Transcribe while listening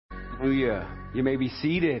Hallelujah. You may be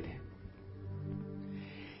seated.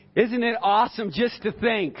 Isn't it awesome just to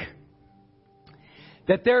think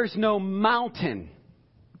that there's no mountain,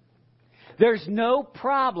 there's no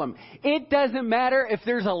problem. It doesn't matter if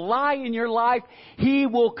there's a lie in your life, He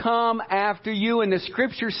will come after you. And the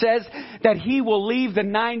scripture says that He will leave the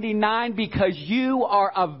 99 because you are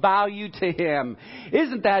of value to Him.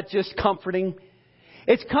 Isn't that just comforting?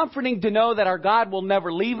 It's comforting to know that our God will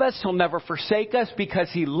never leave us. He'll never forsake us because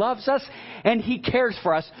He loves us and He cares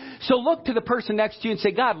for us. So look to the person next to you and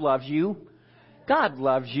say, God loves you. God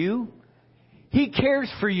loves you. He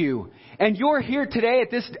cares for you. And you're here today at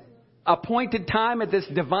this appointed time, at this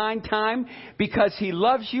divine time, because He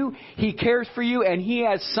loves you, He cares for you, and He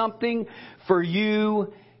has something for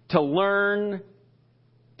you to learn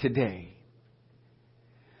today.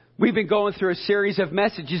 We've been going through a series of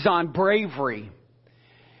messages on bravery.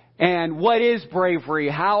 And what is bravery?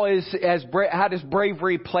 How does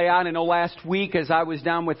bravery play out? I know last week as I was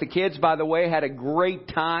down with the kids, by the way, had a great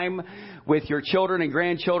time with your children and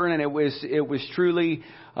grandchildren, and it was truly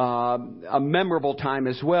a memorable time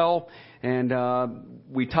as well. And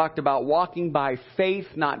we talked about walking by faith,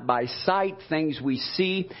 not by sight, things we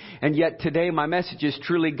see. And yet today my message is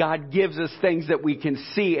truly God gives us things that we can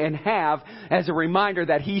see and have as a reminder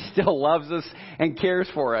that He still loves us and cares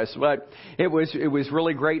for us. But it was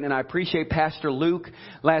really great, and I appreciate Pastor Luke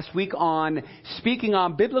last week on speaking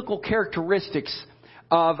on biblical characteristics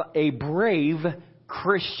of a brave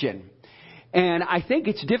Christian. And I think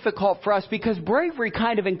it's difficult for us because bravery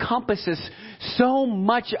kind of encompasses so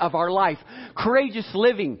much of our life. Courageous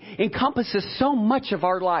living encompasses so much of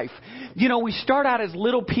our life. You know, we start out as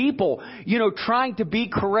little people, trying to be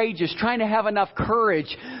courageous, trying to have enough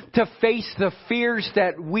courage to face the fears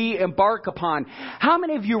that we embark upon. How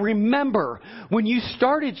many of you remember when you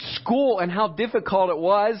started school and how difficult it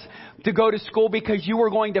was to go to school because you were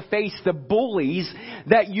going to face the bullies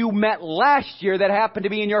that you met last year that happened to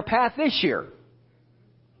be in your path this year?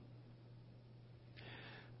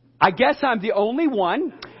 I guess I'm the only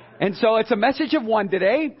one. And so it's a message of one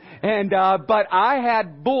today. But I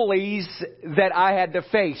had bullies that I had to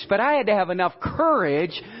face. But I had to have enough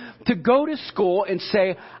courage to go to school and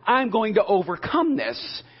say, I'm going to overcome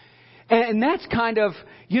this. And that's kind of,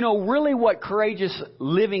 really what courageous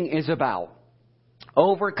living is about.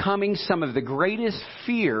 Overcoming some of the greatest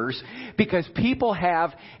fears because people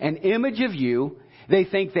have an image of you. They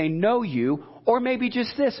think they know you. Or maybe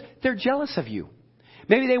just this, they're jealous of you.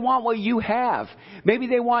 Maybe they want what you have. Maybe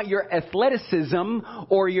they want your athleticism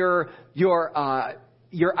or your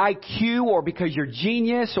IQ, or because you're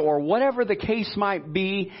genius, or whatever the case might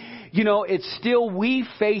be. It's still, we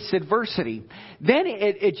face adversity. Then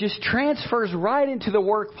it just transfers right into the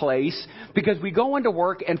workplace because we go into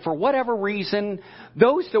work, and for whatever reason,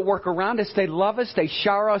 those that work around us, they love us. They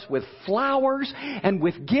shower us with flowers and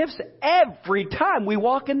with gifts every time we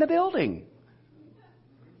walk in the building.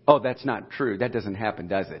 Oh, that's not true. That doesn't happen,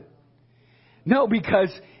 does it? No, because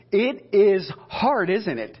it is hard,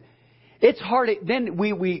 isn't it? It's hard. Then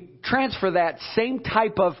we transfer that same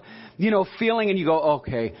type of, feeling, and you go,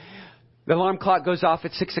 okay, the alarm clock goes off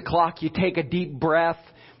at 6 o'clock. You take a deep breath.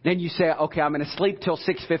 Then you say, okay, I'm going to sleep till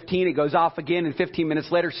 6:15. It goes off again, and 15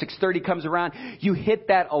 minutes later, 6:30 comes around. You hit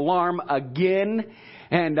that alarm again.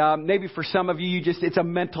 And maybe for some of you, it's a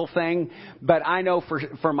mental thing. But I know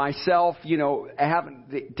for myself,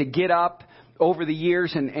 having to get up over the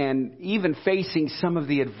years and even facing some of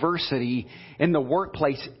the adversity in the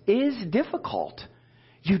workplace is difficult.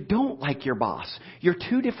 You don't like your boss. You're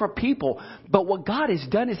two different people. But what God has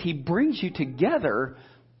done is He brings you together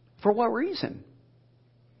for what reason?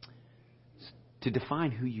 To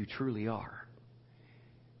define who you truly are.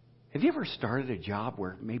 Have you ever started a job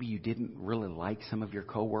where maybe you didn't really like some of your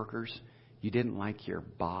coworkers? You didn't like your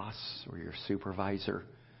boss or your supervisor?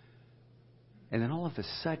 And then all of a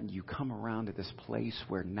sudden you come around to this place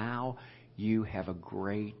where now you have a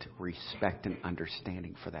great respect and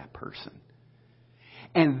understanding for that person.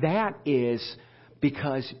 And that is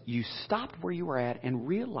because you stopped where you were at and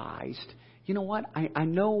realized, you know what, I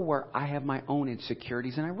know where I have my own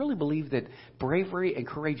insecurities. And I really believe that bravery and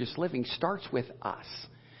courageous living starts with us.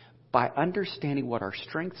 By understanding what our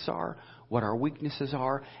strengths are, what our weaknesses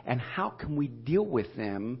are, and how can we deal with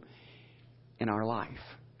them in our life.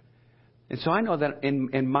 And so I know that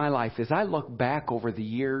in my life, as I look back over the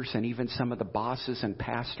years and even some of the bosses and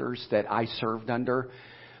pastors that I served under,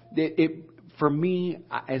 for me,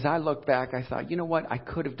 as I look back, I thought, you know what, I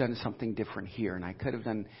could have done something different here, and I could have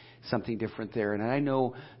done something different there. And I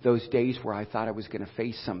know those days where I thought I was going to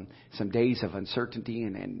face some days of uncertainty,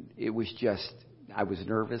 and it was just, I was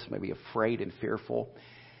nervous, maybe afraid and fearful.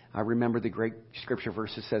 I remember the great scripture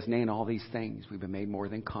verse that says, nay, in all these things, we've been made more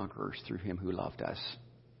than conquerors through him who loved us.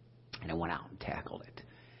 And I went out and tackled it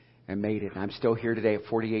and made it. And I'm still here today at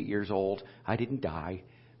 48 years old. I didn't die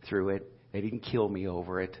through it. They didn't kill me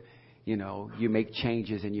over it. You know, you make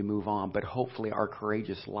changes and you move on. But hopefully our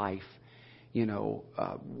courageous life,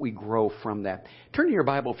 we grow from that. Turn to your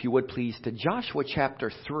Bible, if you would, please, to Joshua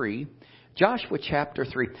chapter 3. Joshua chapter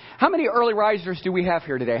 3. How many early risers do we have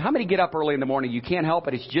here today? How many get up early in the morning? You can't help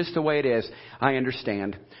it. It's just the way it is. I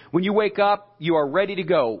understand. When you wake up, you are ready to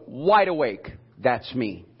go. Wide awake. That's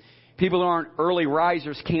me. People who aren't early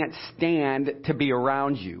risers can't stand to be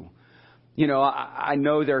around you. I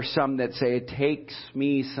know there are some that say it takes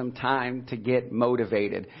me some time to get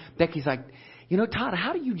motivated. Becky's like, Todd,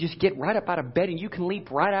 how do you just get right up out of bed and you can leap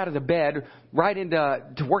right out of the bed right into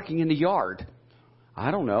working in the yard? I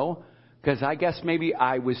don't know. Because I guess maybe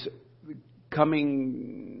I was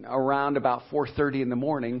coming around about 4:30 in the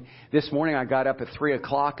morning. This morning I got up at 3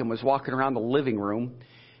 o'clock and was walking around the living room.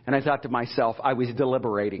 And I thought to myself, I was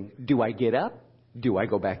deliberating. Do I get up? Do I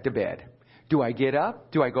go back to bed? Do I get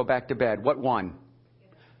up? Do I go back to bed? What one?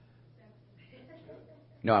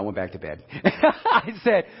 No, I went back to bed. I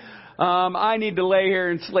said, I need to lay here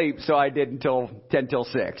and sleep, so I did until 10 till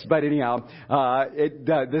 6. But anyhow,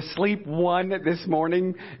 the sleep won this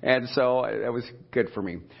morning, and so it was good for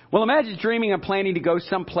me. Well, imagine dreaming and planning to go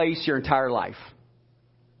someplace your entire life.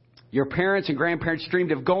 Your parents and grandparents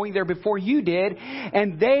dreamed of going there before you did,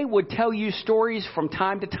 and they would tell you stories from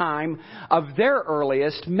time to time of their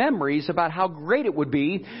earliest memories about how great it would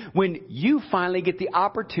be when you finally get the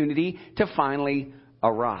opportunity to finally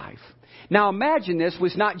arrive. Now imagine this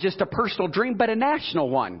was not just a personal dream, but a national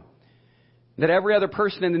one. That every other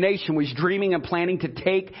person in the nation was dreaming and planning to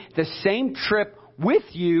take the same trip with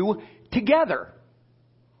you together.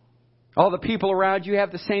 All the people around you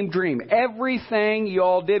have the same dream. Everything you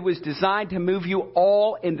all did was designed to move you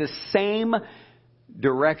all in the same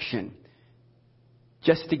direction.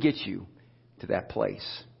 Just to get you to that place.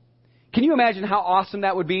 Can you imagine how awesome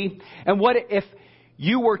that would be? And what if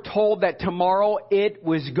you were told that tomorrow it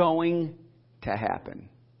was going to happen?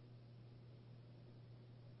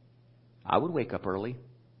 I would wake up early.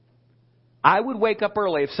 I would wake up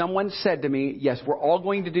early if someone said to me, yes, we're all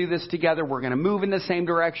going to do this together. We're going to move in the same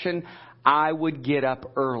direction. I would get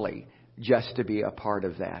up early just to be a part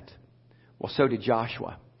of that. Well, so did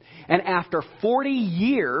Joshua. And after 40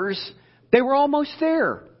 years, they were almost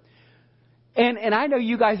there. And I know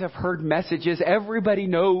you guys have heard messages. Everybody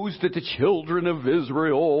knows that the children of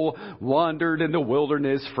Israel wandered in the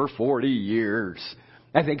wilderness for 40 years.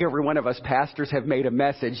 I think every one of us pastors have made a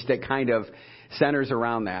message that kind of centers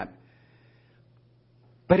around that.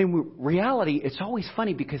 But in reality, it's always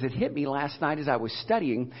funny because it hit me last night as I was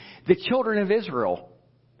studying the children of Israel.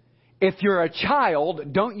 If you're a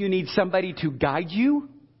child, don't you need somebody to guide you?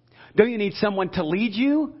 Don't you need someone to lead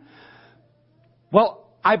you? Well,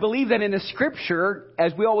 I believe that in the scripture,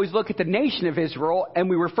 as we always look at the nation of Israel and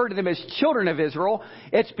we refer to them as children of Israel,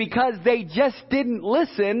 it's because they just didn't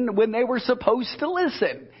listen when they were supposed to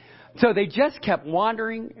listen. So they just kept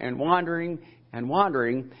wandering and wandering and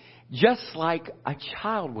wandering, just like a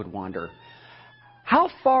child would wander. How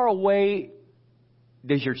far away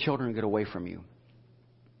does your children get away from you?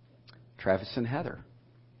 Travis and Heather,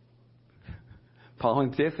 Paul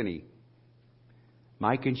and Tiffany,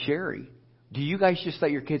 Mike and Sherry. Do you guys just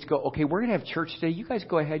let your kids go, okay, we're going to have church today. You guys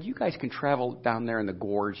go ahead. You guys can travel down there in the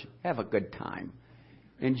gorge. Have a good time.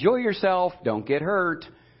 Enjoy yourself. Don't get hurt.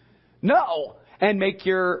 No. And make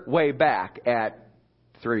your way back at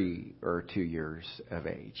 3 or 2 years of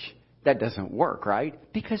age. That doesn't work, right?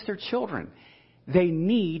 Because they're children. They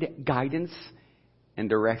need guidance and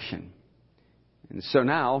direction. And so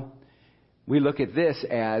now we look at this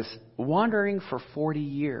as wandering for 40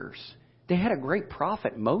 years. They had a great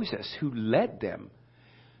prophet, Moses, who led them.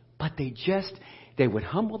 But they would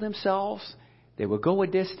humble themselves. They would go a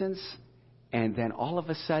distance. And then all of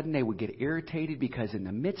a sudden they would get irritated because in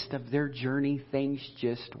the midst of their journey, things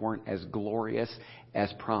just weren't as glorious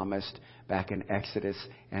as promised back in Exodus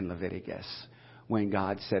and Leviticus. When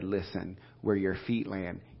God said, listen, where your feet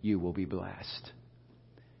land, you will be blessed.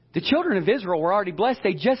 The children of Israel were already blessed.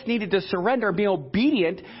 They just needed to surrender and be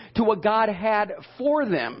obedient to what God had for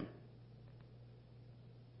them.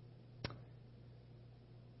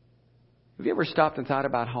 Have you ever stopped and thought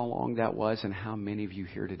about how long that was and how many of you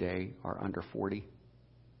here today are under 40?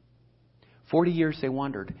 40 years they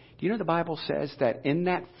wandered. Do you know the Bible says that in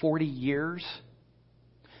that 40 years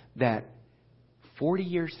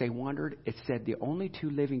they wandered, it said the only two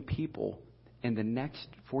living people in the next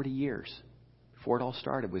 40 years before it all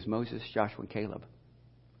started was Moses, Joshua, and Caleb.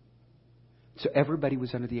 So everybody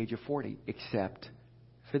was under the age of 40 except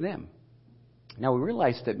for them. Now we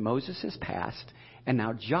realize that Moses has passed, and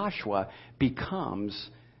now Joshua becomes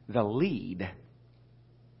the lead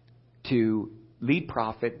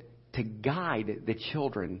prophet to guide the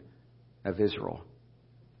children of Israel.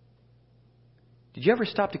 Did you ever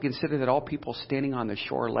stop to consider that all people standing on the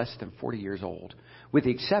shore are less than 40 years old, with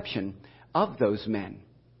the exception of those men?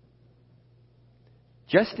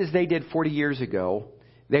 Just as they did 40 years ago,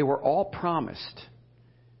 they were all promised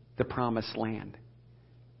the promised land.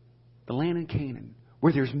 The land in Canaan,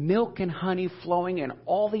 where there's milk and honey flowing and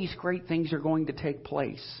all these great things are going to take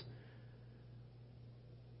place.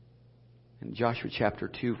 In Joshua chapter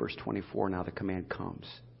 2, verse 24, now the command comes.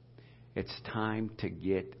 It's time to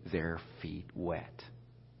get their feet wet.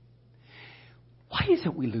 Why is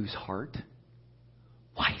it we lose heart?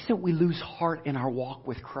 Why is it we lose heart in our walk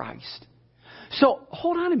with Christ? So,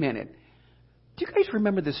 hold on a minute. Do you guys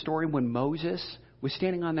remember the story when Moses was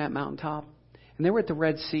standing on that mountaintop and they were at the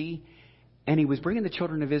Red Sea and he was bringing the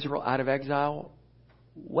children of Israel out of exile?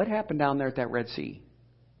 What happened down there at that Red Sea?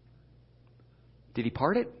 Did he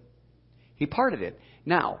part it? He parted it.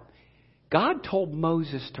 Now, God told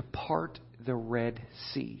Moses to part the Red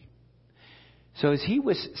Sea. So as he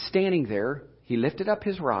was standing there, he lifted up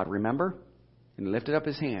his rod, remember? And he lifted up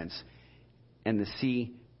his hands, and the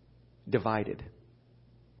sea divided.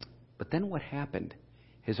 But then what happened?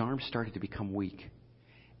 His arms started to become weak.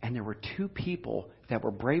 And there were two people that were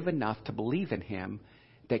brave enough to believe in him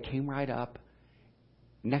that came right up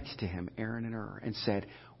next to him, Aaron and Hur, and said,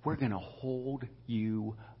 we're going to hold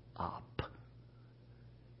you up.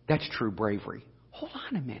 That's true bravery. Hold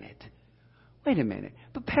on a minute. Wait a minute.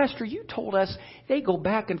 But Pastor, you told us they go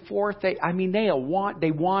back and forth. They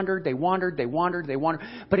wandered.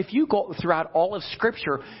 But if you go throughout all of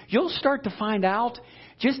Scripture, you'll start to find out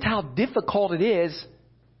just how difficult it is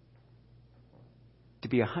to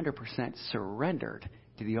be 100% surrendered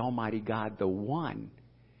to the Almighty God, the one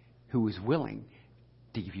who is willing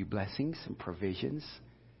to give you blessings and provisions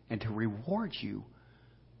and to reward you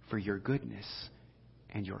for your goodness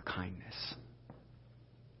and your kindness.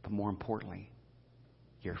 But more importantly,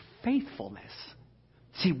 your faithfulness.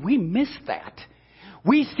 See, we miss that.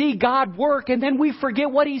 We see God work and then we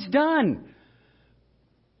forget what He's done.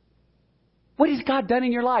 What has God done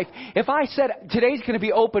in your life? If I said today's going to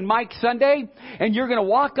be open mic Sunday and you're going to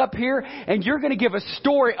walk up here and you're going to give a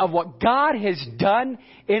story of what God has done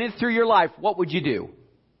in and through your life, what would you do?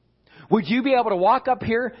 Would you be able to walk up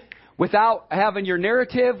here without having your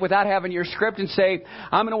narrative, without having your script and say,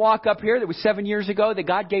 I'm going to walk up here. That was 7 years ago that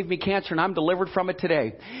God gave me cancer and I'm delivered from it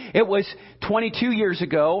today. It was 22 years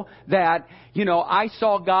ago that, I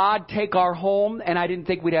saw God take our home and I didn't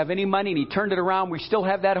think we'd have any money and He turned it around. We still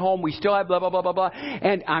have that home. We still have blah, blah, blah, blah, blah.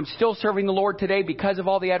 And I'm still serving the Lord today because of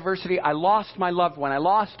all the adversity. I lost my loved one. I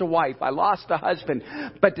lost a wife. I lost a husband.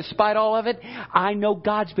 But despite all of it, I know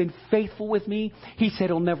God's been faithful with me. He said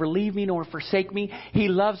He'll never leave me nor forsake me. He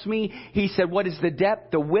loves me. He said, what is the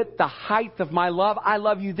depth, the width, the height of my love? I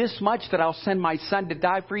love you this much that I'll send my Son to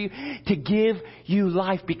die for you, to give you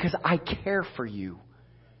life because I care for you.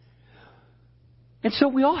 And so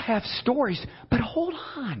we all have stories, but hold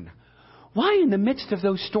on. Why in the midst of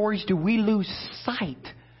those stories do we lose sight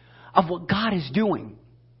of what God is doing?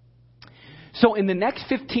 So in the next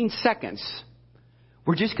 15 seconds,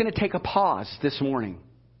 we're just going to take a pause this morning.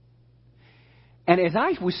 And as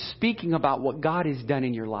I was speaking about what God has done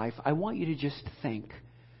in your life, I want you to just think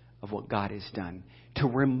of what God has done to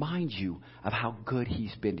remind you of how good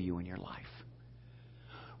He's been to you in your life.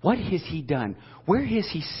 What has He done? Where has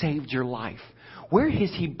He saved your life? Where has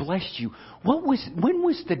He blessed you? When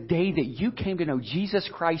was the day that you came to know Jesus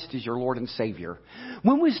Christ as your Lord and Savior?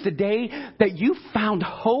 When was the day that you found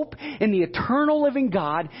hope in the eternal living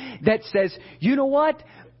God that says, you know what?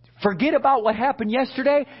 Forget about what happened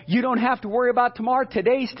yesterday. You don't have to worry about tomorrow.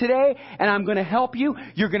 Today's today, and I'm going to help you.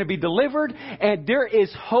 You're going to be delivered, and there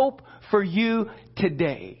is hope for you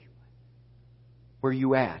today. Where are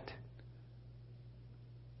you at?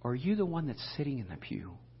 Or are you the one that's sitting in the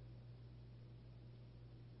pew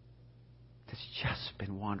that's just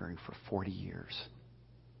been wandering for 40 years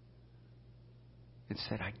and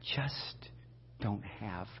said, I just don't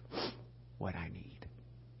have what I need.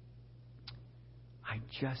 I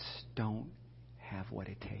just don't have what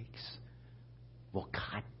it takes. Well,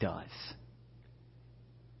 God does.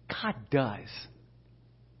 God does.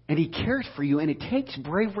 And He cares for you. And it takes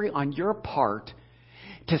bravery on your part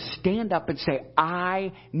to stand up and say,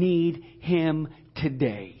 I need Him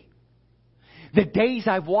today. The days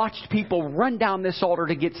I've watched people run down this altar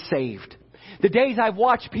to get saved. The days I've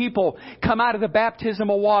watched people come out of the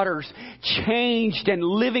baptismal waters, changed and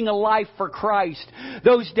living a life for Christ.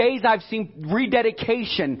 Those days I've seen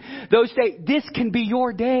rededication. Those days, this can be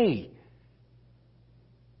your day.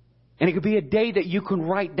 And it could be a day that you can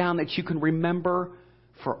write down, that you can remember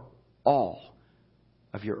for all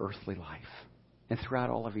of your earthly life and throughout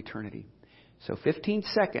all of eternity. So 15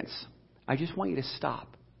 seconds, I just want you to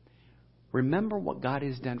stop. Remember what God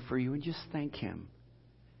has done for you and just thank Him.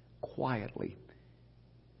 Quietly.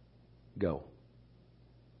 Go.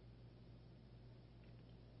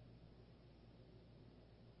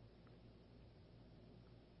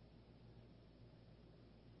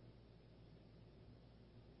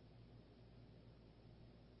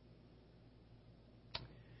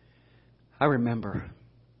 I remember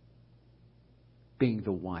being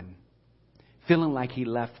the one, feeling like He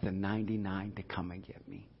left the 99 to come and get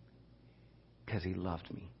me because He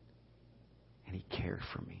loved me and He cared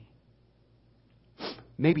for me.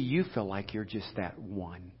 Maybe you feel like you're just that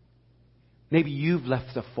one. Maybe you've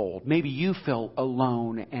left the fold. Maybe you feel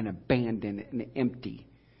alone and abandoned and empty.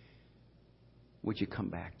 Would you come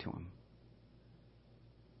back to Him?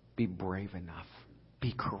 Be brave enough.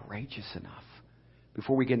 Be courageous enough.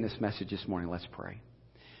 Before we get in this message this morning, let's pray.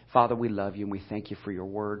 Father, we love You and we thank You for Your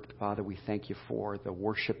word. Father, we thank You for the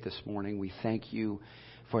worship this morning. We thank You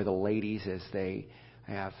for the ladies as they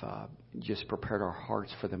have just prepared our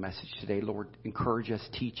hearts for the message today. Lord, encourage us,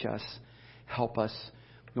 teach us, help us.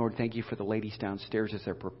 Lord, thank You for the ladies downstairs as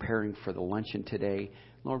they're preparing for the luncheon today.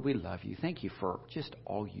 Lord, we love You. Thank You for just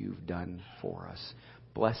all You've done for us.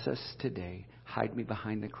 Bless us today. Hide me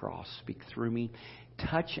behind the cross. Speak through me.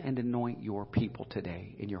 Touch and anoint Your people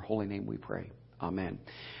today. In Your holy name we pray. Amen.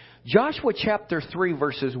 Joshua chapter 3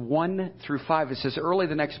 verses 1 through 5. It says, early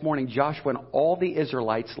the next morning, Joshua and all the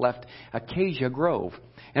Israelites left Acacia Grove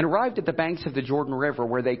and arrived at the banks of the Jordan River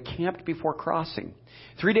where they camped before crossing.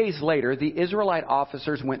 3 days later, the Israelite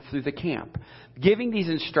officers went through the camp, giving these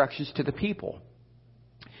instructions to the people.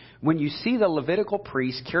 When you see the Levitical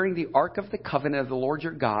priests carrying the Ark of the Covenant of the Lord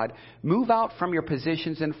your God, move out from your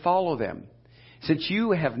positions and follow them. Since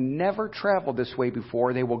you have never traveled this way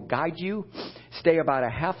before, they will guide you. Stay about a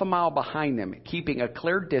half a mile behind them, keeping a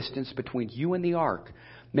clear distance between you and the ark.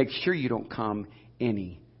 Make sure you don't come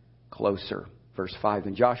any closer. Verse 5,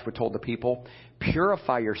 and Joshua told the people,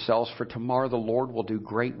 purify yourselves, for tomorrow the Lord will do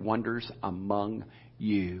great wonders among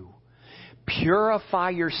you. Purify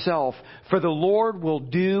yourself, for the Lord will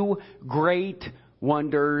do great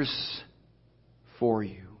wonders for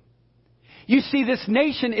you. You see, this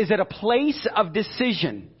nation is at a place of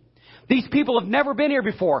decision. These people have never been here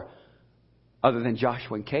before, other than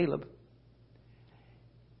Joshua and Caleb.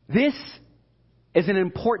 This is an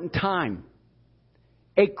important time,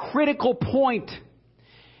 a critical point.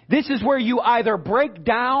 This is where you either break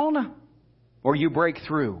down or you break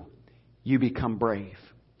through. You become brave.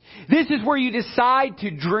 This is where you decide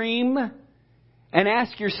to dream and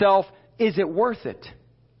ask yourself, is it worth it?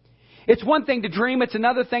 It's one thing to dream. It's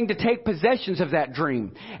another thing to take possessions of that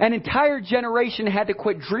dream. An entire generation had to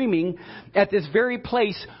quit dreaming at this very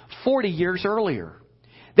place 40 years earlier.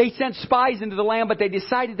 They sent spies into the land, but they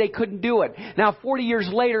decided they couldn't do it. Now, 40 years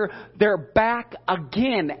later, they're back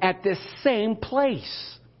again at this same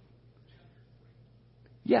place.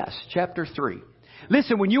 Yes, chapter 3.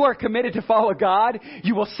 Listen, when you are committed to follow God,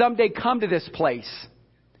 you will someday come to this place.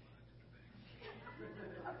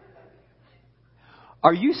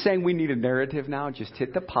 Are you saying we need a narrative now? Just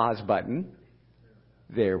hit the pause button.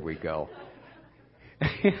 There we go.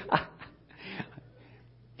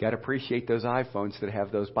 Got to appreciate those iPhones that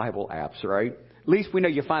have those Bible apps, right? At least we know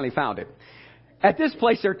you finally found it. At this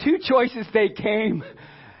place, there are two choices they came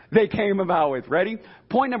about with. Ready?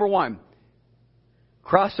 Point number 1.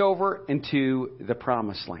 Cross over into the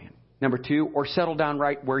promised land. Number 2, or settle down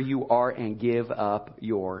right where you are and give up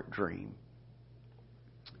your dream.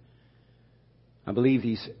 I believe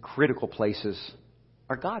these critical places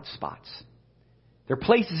are God's spots. They're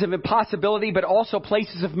places of impossibility, but also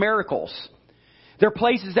places of miracles. They're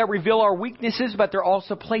places that reveal our weaknesses, but they're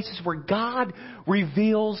also places where God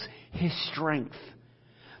reveals His strength.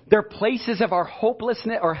 They're places of our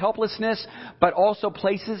hopelessness or helplessness, but also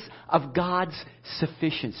places of God's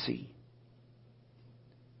sufficiency.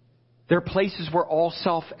 They're places where all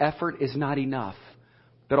self-effort is not enough,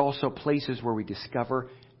 but also places where we discover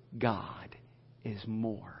God is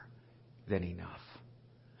more than enough.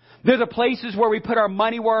 They're the places where we put our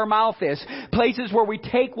money where our mouth is. Places where we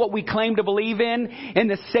take what we claim to believe in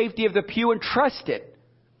the safety of the pew and trust it.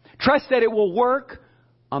 Trust that it will work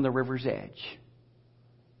on the river's edge.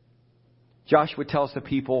 Joshua tells the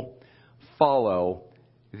people, follow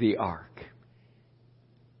the ark.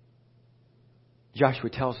 Joshua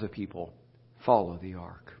tells the people, follow the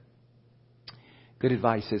ark. Good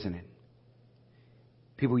advice, isn't it?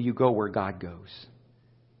 People, you go where God goes,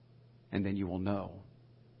 and then you will know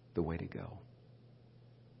the way to go.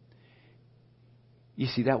 You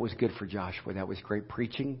see, that was good for Joshua. That was great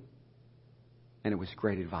preaching, and it was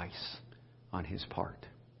great advice on his part.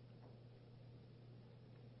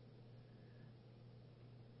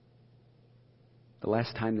 The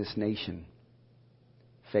last time this nation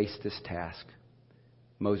faced this task,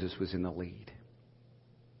 Moses was in the lead.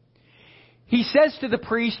 He says to the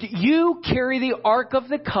priest, you carry the Ark of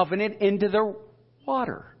the Covenant into the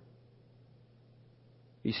water.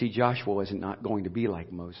 You see, Joshua is not going to be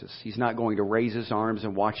like Moses. He's not going to raise his arms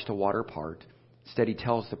and watch the water part. Instead, he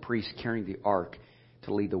tells the priest carrying the ark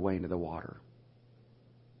to lead the way into the water.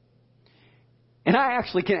 And I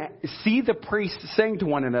actually can see the priests saying to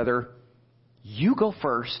one another, you go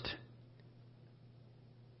first.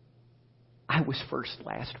 I was first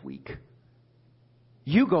last week.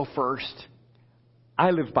 You go first.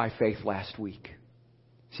 I lived by faith last week.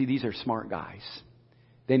 See, these are smart guys.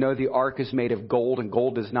 They know the ark is made of gold, and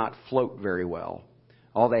gold does not float very well.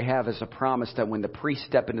 All they have is a promise that when the priests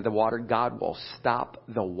step into the water, God will stop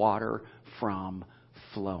the water from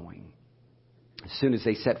flowing. As soon as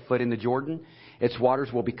they set foot in the Jordan, its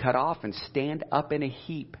waters will be cut off and stand up in a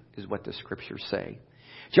heap, is what the scriptures say.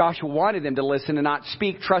 Joshua wanted them to listen and not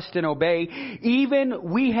speak, trust and obey.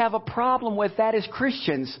 Even we have a problem with that as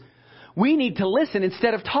Christians. We need to listen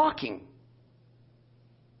instead of talking.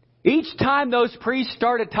 Each time those priests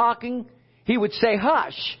started talking, he would say,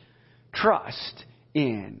 hush, trust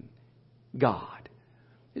in God.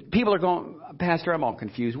 People are going, Pastor, I'm all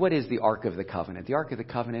confused. What is the Ark of the Covenant? The Ark of the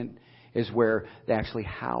Covenant is where they actually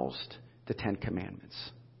housed the Ten Commandments.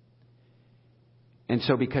 And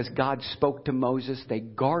so because God spoke to Moses, they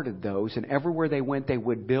guarded those. And everywhere they went, they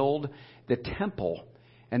would build the temple.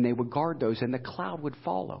 And they would guard those. And the cloud would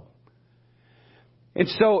follow. And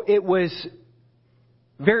so it was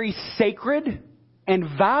very sacred and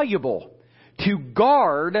valuable to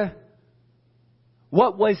guard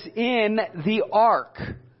what was in the ark.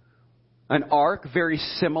 An ark very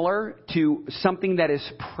similar to something that is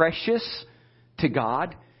precious to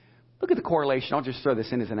God. Look at the correlation. I'll just throw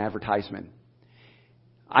this in as an advertisement.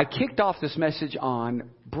 I kicked off this message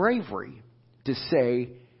on bravery to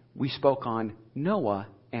say we spoke on Noah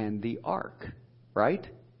and the ark, right?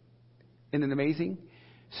 Isn't it amazing?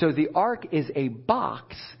 So the ark is a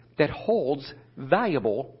box that holds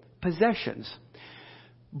valuable possessions.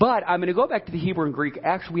 But I'm going to go back to the Hebrew and Greek.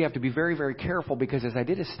 Actually, we have to be very, very careful because as I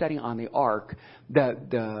did a study on the ark,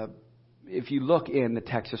 if you look in the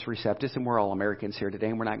Texas Receptus, and we're all Americans here today,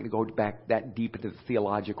 and we're not going to go back that deep into the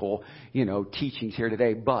theological, teachings here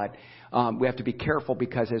today, but we have to be careful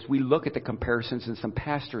because as we look at the comparisons, and some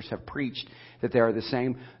pastors have preached that they are the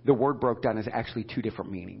same, the word broke down as actually two different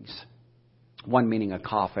meanings. One meaning a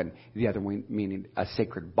coffin, the other one meaning a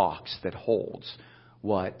sacred box that holds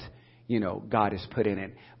what, God has put in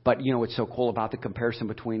it. But what's so cool about the comparison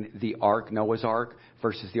between the ark, Noah's ark,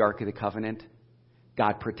 versus the Ark of the Covenant?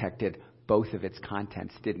 God protected both of its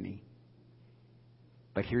contents, didn't he?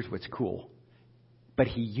 But here's what's cool. But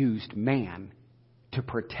he used man to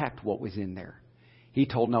protect what was in there. He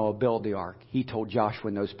told Noah, build the ark. He told Joshua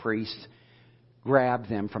and those priests, grab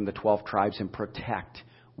them from the 12 tribes and protect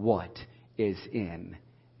what is in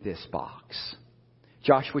this box.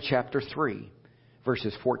 Joshua chapter 3,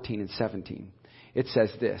 verses 14 and 17. It says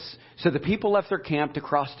this. So the people left their camp to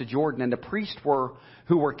cross the Jordan, and the priests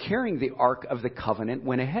who were carrying the Ark of the Covenant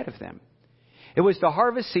went ahead of them. It was the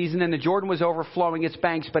harvest season, and the Jordan was overflowing its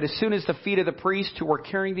banks. But as soon as the feet of the priests who were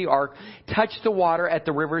carrying the ark touched the water at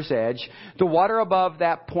the river's edge, the water above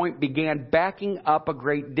that point began backing up a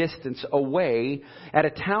great distance away at a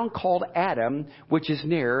town called Adam, which is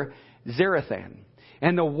near Zarethan.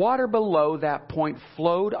 And the water below that point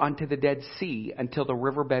flowed onto the Dead Sea until the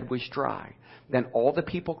riverbed was dry. Then all the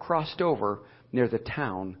people crossed over near the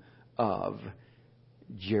town of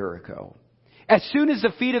Jericho. As soon as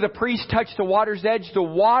the feet of the priest touched the water's edge, the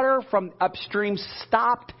water from upstream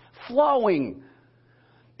stopped flowing.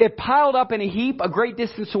 It piled up in a heap a great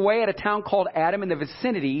distance away at a town called Adam in the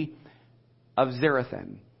vicinity of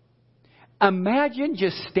Zarethan. Imagine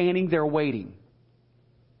just standing there waiting.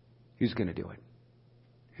 Who's going to do it?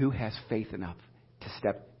 Who has faith enough to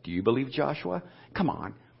step? Do you believe Joshua? Come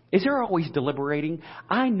on. Is there always deliberating?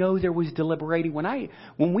 I know there was deliberating.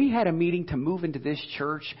 When we had a meeting to move into this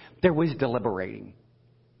church, there was deliberating.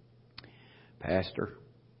 Pastor,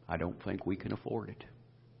 I don't think we can afford it.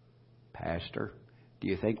 Pastor, do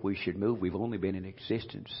you think we should move? We've only been in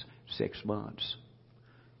existence 6 months.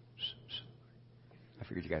 I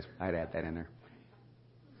figured you guys, I'd add that in there.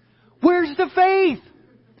 Where's the faith?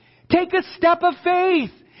 Take a step of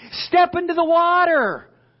faith. Step into the water.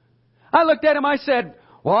 I looked at him, I said,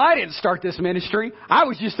 well, I didn't start this ministry. I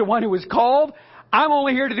was just the one who was called. I'm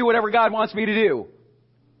only here to do whatever God wants me to do.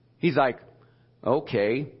 He's like,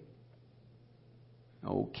 okay.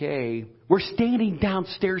 We're standing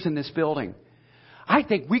downstairs in this building. I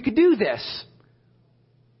think we could do this.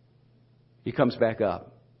 He comes back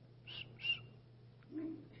up.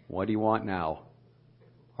 What do you want now?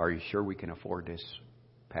 Are you sure we can afford this,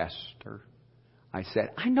 Pastor? I said,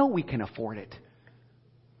 I know we can afford it.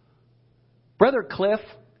 Brother Cliff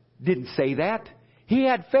didn't say that. He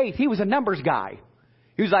had faith. He was a numbers guy.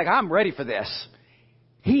 He was like, I'm ready for this.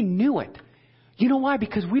 He knew it. You know why?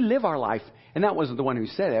 Because we live our life. And that wasn't the one who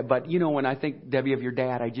said it. But, you know, when I think, Debbie, of your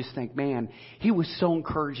dad, I just think, man, he was so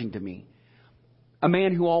encouraging to me. A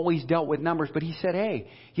man who always dealt with numbers. But he said, hey,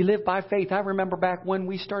 you live by faith. I remember back when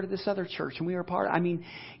we started this other church and we were part of it. I mean,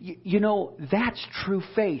 you know, that's true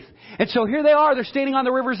faith. And so here they are. They're standing on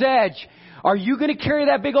the river's edge. Are you going to carry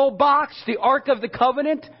that big old box, the Ark of the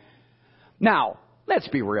Covenant? Now, let's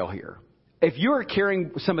be real here. If you're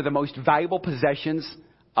carrying some of the most valuable possessions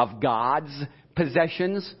of God's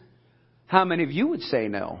possessions, how many of you would say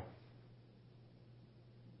no?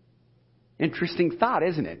 Interesting thought,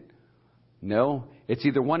 isn't it? No, it's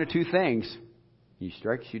either one of two things. He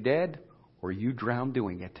strikes you dead or you drown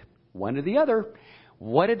doing it. One or the other.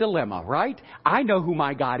 What a dilemma, right? I know who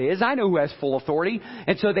my God is. I know who has full authority.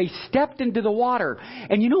 And so they stepped into the water.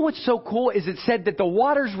 And you know what's so cool is it said that the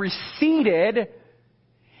waters receded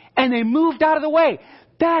and they moved out of the way.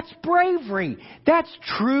 That's bravery. That's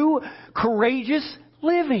true, courageous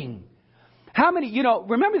living. How many,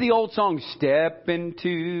 remember the old song, Step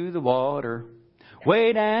into the water,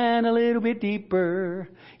 way down a little bit deeper.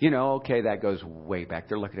 Okay, that goes way back.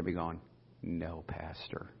 They're looking at me going, no,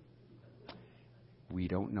 Pastor. We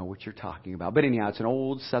don't know what you're talking about. But anyhow, it's an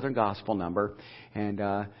old Southern gospel number. And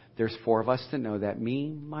there's 4 of us that know that. Me,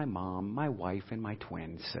 my mom, my wife, and my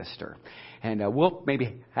twin sister. And we'll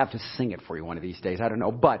maybe have to sing it for you one of these days. I don't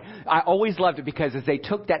know. But I always loved it because as they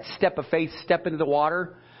took that step of faith, step into the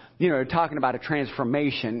water, they're talking about a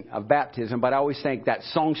transformation of baptism. But I always think that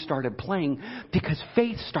song started playing because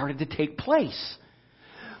faith started to take place.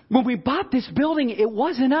 When we bought this building, it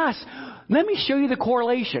wasn't us. Let me show you the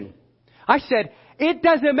correlation. I said, it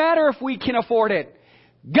doesn't matter if we can afford it.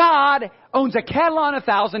 God owns a cattle on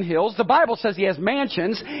 1,000 hills. The Bible says He has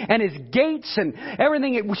mansions and His gates and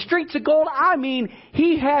everything, streets of gold. I mean,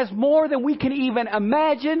 He has more than we can even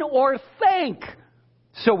imagine or think.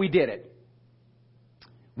 So we did it.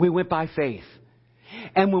 We went by faith.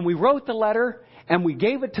 And when we wrote the letter and we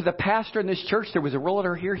gave it to the pastor in this church, there was a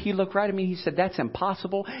realtor here. He looked right at me. He said, that's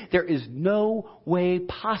impossible. There is no way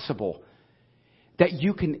possible that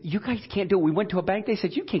you guys can't do it. We went to a bank. They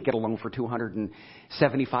said, you can't get a loan for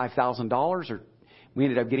 $275,000. Or we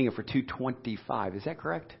ended up getting it for $225,000. Is that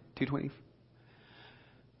correct? $220,000?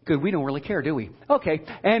 Good. We don't really care, do we? Okay.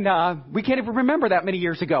 And we can't even remember that many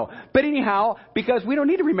years ago. But anyhow, because we don't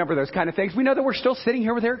need to remember those kind of things, we know that we're still sitting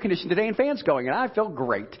here with air conditioning today and fans going, and I feel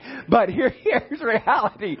great. But here's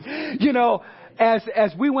reality.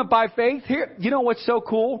 As we went by faith, here, what's so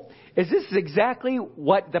cool is this is exactly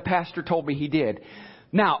what the pastor told me he did.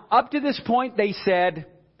 Now, up to this point, they said,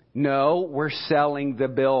 no, we're selling the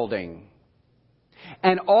building.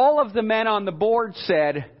 And all of the men on the board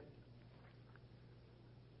said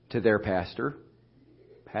to their pastor,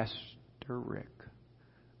 Pastor Rick,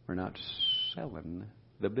 we're not selling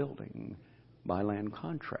the building by land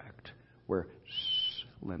contract. We're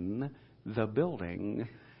selling the building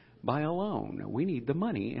by a loan. We need the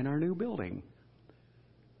money in our new building.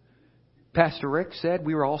 Pastor Rick said,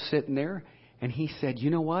 we were all sitting there, and he said, you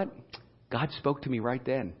know what? God spoke to me right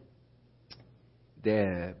then.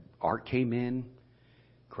 The Art came in.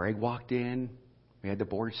 Craig walked in. We had the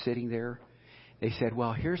board sitting there. They said,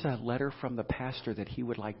 well, here's a letter from the pastor that he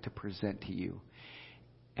would like to present to you.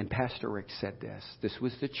 And Pastor Rick said this. This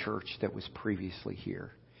was the church that was previously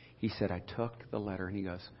here. He said, I took the letter, and he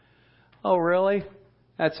goes, oh, really?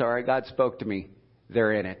 That's all right. God spoke to me.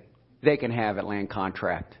 They're in it. They can have it, land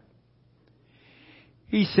contract.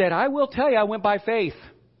 He said, I will tell you I went by faith.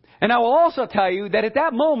 And I will also tell you that at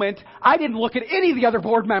that moment, I didn't look at any of the other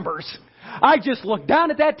board members. I just looked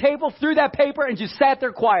down at that table, threw that paper, and just sat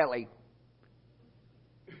there quietly.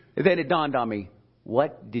 And then it dawned on me,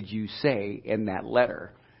 what did you say in that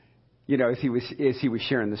letter? As he was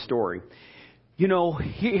sharing the story.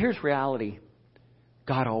 Here's reality.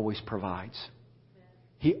 God always provides.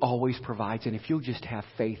 He always provides. And if you'll just have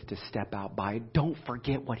faith to step out by it, don't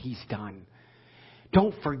forget what He's done.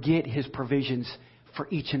 Don't forget His provisions for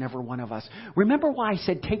each and every one of us. Remember why I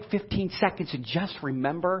said take 15 seconds and just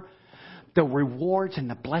remember the rewards and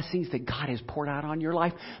the blessings that God has poured out on your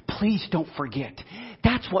life? Please don't forget.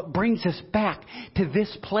 That's what brings us back to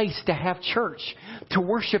this place to have church, to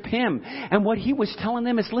worship Him. And what He was telling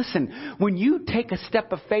them is, listen, when you take a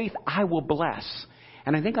step of faith, I will bless.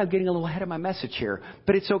 And I think I'm getting a little ahead of my message here,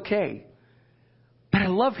 but it's okay. But I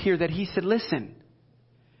love here that He said, listen,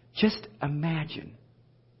 just imagine.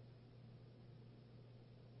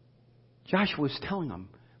 Joshua was telling them,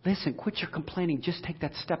 listen, quit your complaining. Just take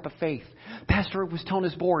that step of faith. Pastor was telling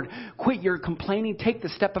his board, quit your complaining. Take the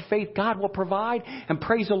step of faith. God will provide. And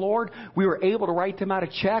praise the Lord, we were able to write them out a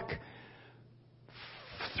check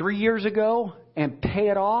 3 years ago and pay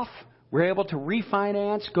it off. We're able to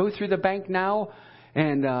refinance, go through the bank now,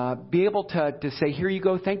 and be able to say, here you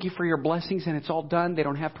go. Thank you for your blessings. And it's all done. They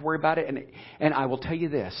don't have to worry about it. And I will tell you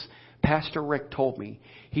this. Pastor Rick told me,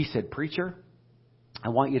 he said, preacher, I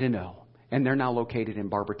want you to know. And they're now located in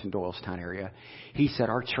Barberton, Doylestown area. He said,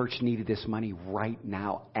 our church needed this money right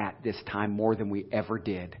now at this time more than we ever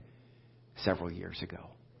did several years ago.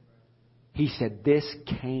 He said, this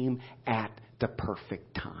came at the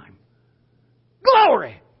perfect time.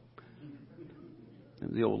 Glory!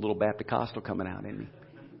 The old little Baptist coming out in me.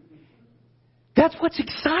 That's what's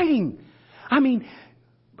exciting. I mean,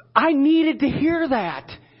 I needed to hear that.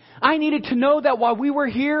 I needed to know that while we were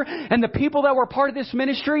here and the people that were part of this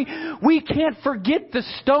ministry, we can't forget the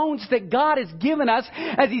stones that God has given us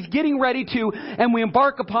as He's getting ready to, and we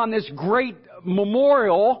embark upon this great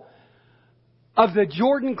memorial of the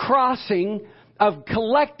Jordan crossing, of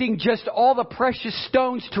collecting just all the precious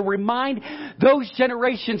stones to remind those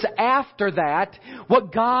generations after that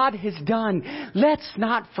what God has done. Let's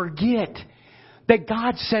not forget that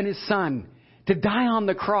God sent His Son to die on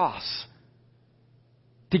the cross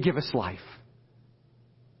to give us life.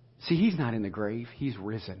 See, He's not in the grave. He's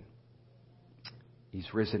risen.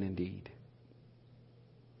 He's risen indeed.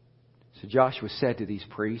 So Joshua said to these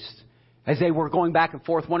priests, as they were going back and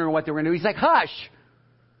forth wondering what they were going to do, he's like, hush!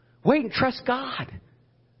 Wait and trust God.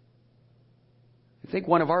 I think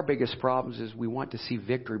one of our biggest problems is we want to see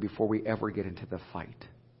victory before we ever get into the fight.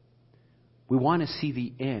 We want to see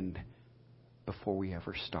the end before we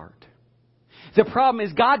ever start. The problem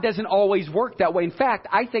is God doesn't always work that way. In fact,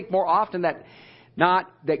 I think more often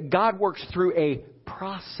that God works through a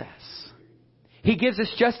process. He gives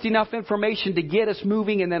us just enough information to get us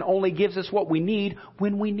moving and then only gives us what we need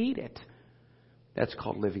when we need it. That's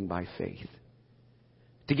called living by faith.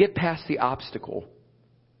 To get past the obstacle,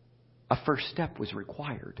 a first step was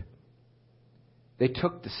required. They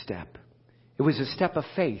took the step. It was a step of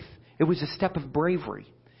faith. It was a step of bravery.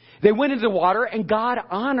 They went into the water and God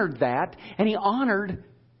honored that, and He honored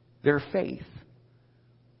their faith.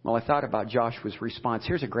 Well, I thought about Joshua's response.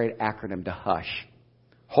 Here's a great acronym to hush.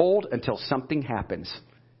 Hold until something happens.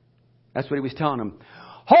 That's what he was telling them.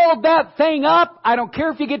 Hold that thing up. I don't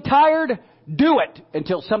care if you get tired. Do it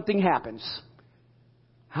until something happens.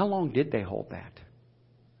 How long did they hold that?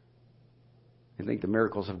 I think the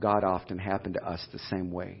miracles of God often happen to us the same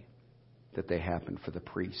way that they happened for the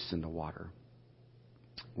priests in the water.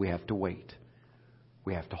 We have to wait.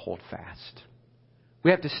 We have to hold fast.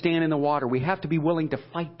 We have to stand in the water. We have to be willing to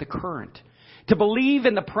fight the current. To believe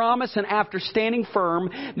in the promise, and after standing firm,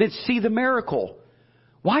 then see the miracle.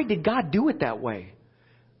 Why did God do it that way?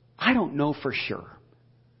 I don't know for sure.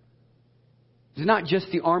 It's not just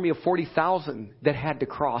the army of 40,000 that had to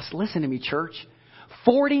cross. Listen to me, church.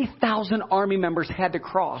 40,000 army members had to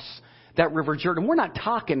cross that River Jordan. We're not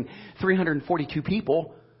talking 342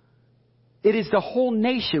 people. It is the whole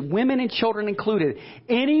nation, women and children included.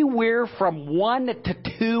 Anywhere from 1 to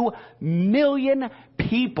 2 million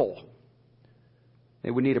people. They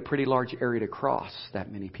would need a pretty large area to cross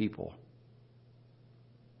that many people.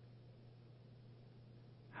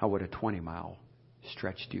 How would a 20-mile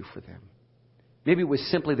stretch do for them? Maybe it was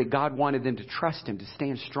simply that God wanted them to trust Him, to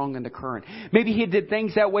stand strong in the current. Maybe He did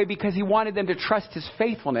things that way because He wanted them to trust His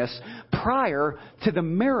faithfulness prior to the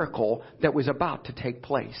miracle that was about to take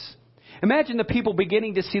place. Imagine the people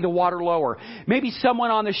beginning to see the water lower. Maybe someone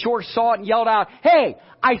on the shore saw it and yelled out, "Hey,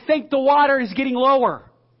 I think the water is getting lower."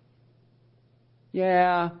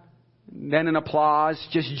 Yeah. Then an applause,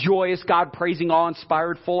 just joyous, God-praising,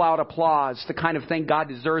 awe-inspired, full-out applause. The kind of thing God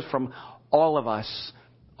deserves from all of us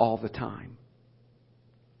all the time.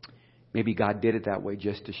 Maybe God did it that way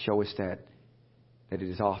just to show us that it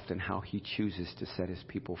is often how He chooses to set His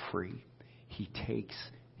people free. He takes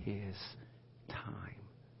His time.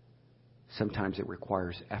 Sometimes it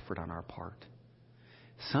requires effort on our part.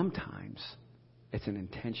 Sometimes it's an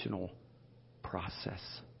intentional process.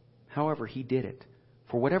 However, He did it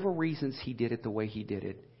for whatever reasons he did it the way he did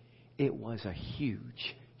it, it was a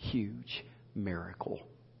huge, huge miracle.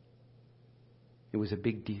 It was a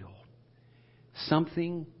big deal.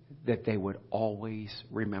 Something that they would always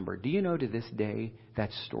remember. Do you know to this day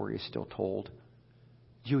that story is still told?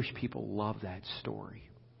 Jewish people love that story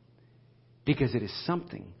because it is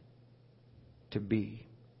something to be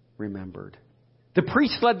remembered. The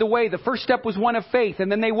priest led the way. The first step was one of faith,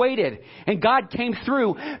 and then they waited, and God came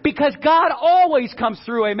through because God always comes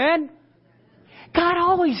through. Amen? God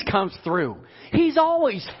always comes through. He's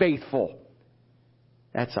always faithful.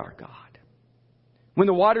 That's our God. When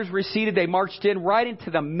the waters receded, they marched in right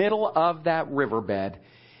into the middle of that riverbed.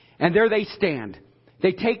 And there they stand.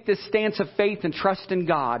 They take this stance of faith and trust in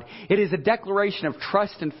God. It is a declaration of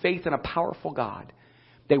trust and faith in a powerful God.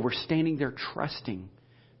 They were standing there trusting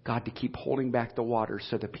God to keep holding back the waters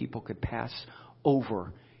so the people could pass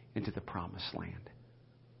over into the promised land.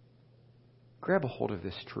 Grab a hold of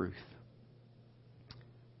this truth.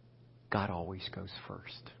 God always goes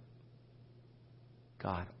first.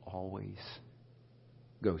 God always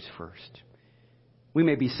goes first. We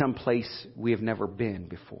may be someplace we have never been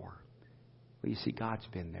before. But you see, God's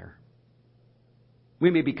been there. We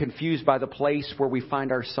may be confused by the place where we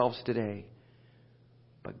find ourselves today.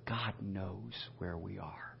 But God knows where we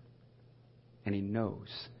are. And He knows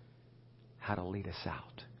how to lead us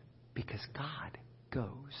out. Because God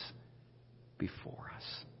goes before us.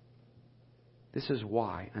 This is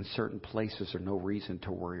why uncertain places are no reason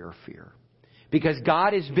to worry or fear. Because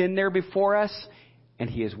God has been there before us, and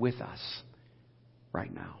He is with us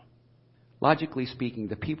right now. Logically speaking,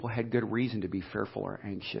 the people had good reason to be fearful or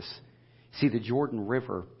anxious. See, the Jordan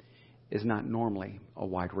River is not normally a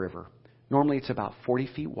wide river. Normally it's about 40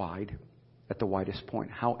 feet wide at the widest point.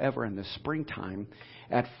 However, in the springtime,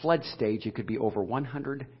 at flood stage, it could be over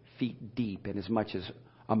 100 feet deep and as much as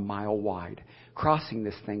a mile wide. Crossing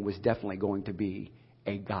this thing was definitely going to be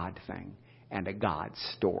a God thing and a God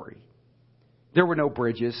story. There were no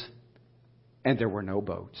bridges and there were no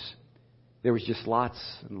boats. There was just lots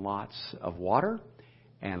and lots of water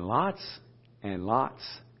and lots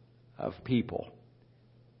of people.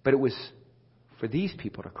 But it was for these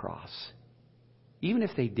people to cross. Even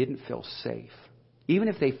if they didn't feel safe, even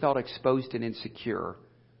if they felt exposed and insecure,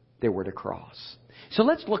 they were to cross. So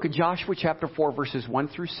let's look at Joshua chapter 4, verses 1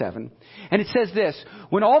 through 7. And it says this: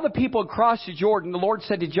 When all the people had crossed the Jordan, the Lord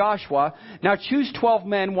said to Joshua, "Now choose 12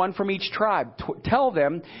 men, one from each tribe. Tell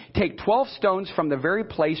them, take 12 stones from the very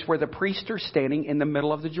place where the priests are standing in the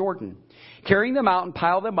middle of the Jordan. Carry them out and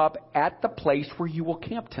pile them up at the place where you will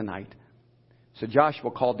camp tonight." So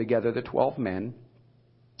Joshua called together the 12 men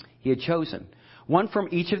he had chosen, one from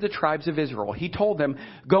each of the tribes of Israel. He told them,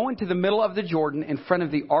 "Go into the middle of the Jordan in front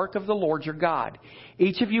of the ark of the Lord your God.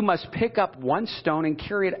 Each of you must pick up one stone and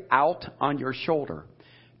carry it out on your shoulder.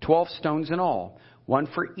 12 stones in all, one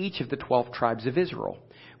for each of the 12 tribes of Israel.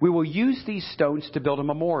 We will use these stones to build a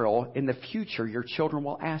memorial. In the future, your children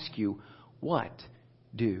will ask you, 'What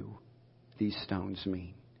do these stones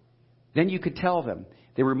mean?'" Then you could tell them,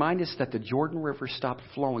 "They remind us that the Jordan River stopped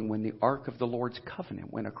flowing when the ark of the Lord's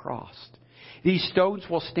covenant went across. These stones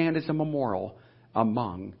will stand as a memorial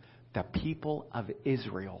among the people of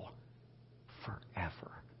Israel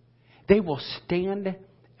forever." They will stand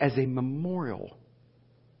as a memorial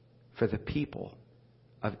for the people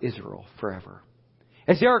of Israel forever.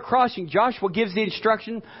 As they are crossing, Joshua gives the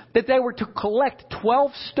instruction that they were to collect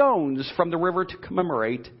 12 stones from the river to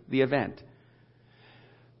commemorate the event.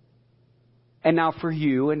 And now for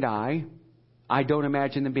you and I don't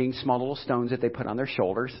imagine them being small little stones that they put on their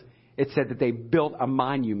shoulders. It said that they built a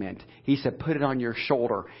monument. He said, put it on your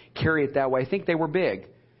shoulder. Carry it that way. I think they were big.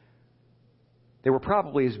 They were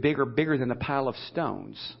probably as big or bigger than the pile of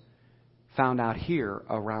stones found out here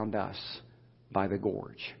around us by the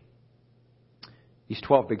gorge. These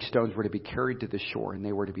 12 big stones were to be carried to the shore, and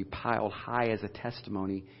they were to be piled high as a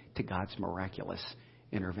testimony to God's miraculous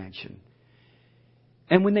intervention.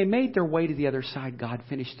 And when they made their way to the other side, God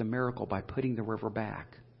finished the miracle by putting the river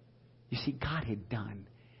back. You see, God had done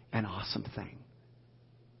an awesome thing.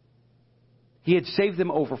 He had saved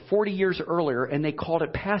them over 40 years earlier, and they called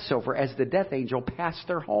it Passover as the death angel passed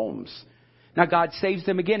their homes. Now God saves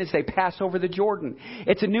them again as they pass over the Jordan.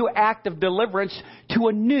 It's a new act of deliverance to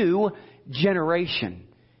a new generation.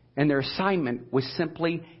 And their assignment was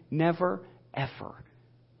simply never, ever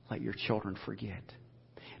let your children forget.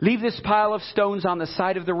 Leave this pile of stones on the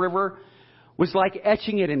side of the river was like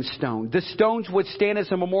etching it in stone. The stones would stand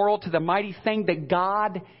as a memorial to the mighty thing that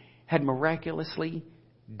God had miraculously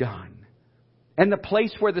done. And the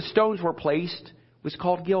place where the stones were placed was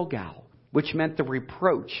called Gilgal, which meant the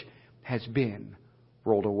reproach has been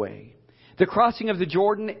rolled away. The crossing of the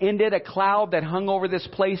Jordan ended a cloud that hung over this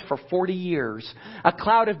place for 40 years. A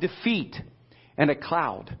cloud of defeat and a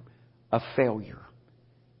cloud of failure.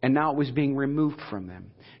 And now it was being removed from them.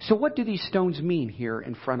 So what do these stones mean here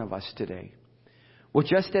in front of us today? Well,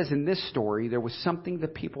 just as in this story, there was something the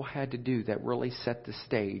people had to do that really set the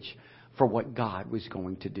stage for what God was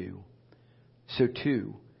going to do. So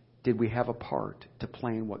too, did we have a part to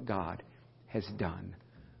play in what God has done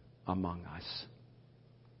among us.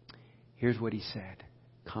 Here's what he said.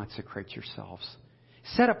 Consecrate yourselves.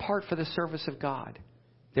 Set apart for the service of God.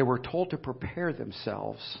 They were told to prepare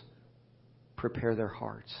themselves, prepare their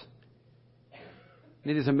hearts.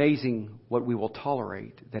 It is amazing what we will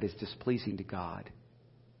tolerate that is displeasing to God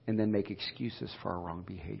and then make excuses for our wrong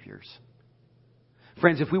behaviors.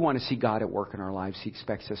 Friends, if we want to see God at work in our lives, He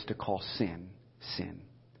expects us to call sin, sin.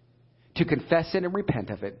 To confess it and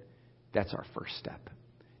repent of it, that's our first step.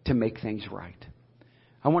 To make things right.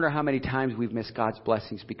 I wonder how many times we've missed God's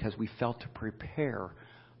blessings because we failed to prepare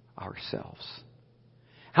ourselves.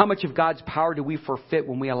 How much of God's power do we forfeit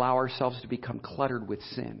when we allow ourselves to become cluttered with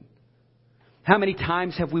sin? How many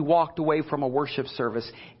times have we walked away from a worship service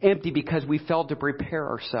empty because we failed to prepare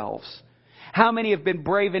ourselves? How many have been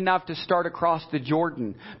brave enough to start across the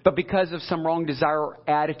Jordan, but because of some wrong desire or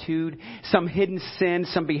attitude, some hidden sin,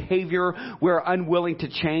 some behavior we're unwilling to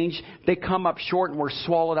change, they come up short and we're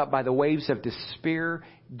swallowed up by the waves of despair,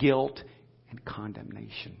 guilt, and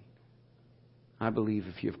condemnation? I believe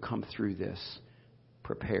if you've come through this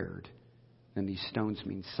prepared, then these stones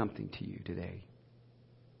mean something to you today.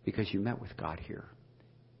 Because you met with God here.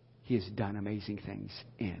 He has done amazing things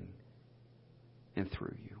in and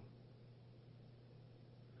through you.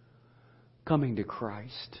 Coming to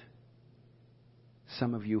Christ,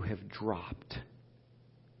 some of you have dropped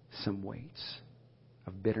some weights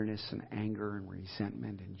of bitterness and anger and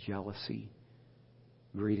resentment and jealousy,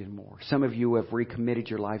 greed and more. Some of you have recommitted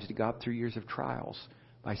your lives to God through years of trials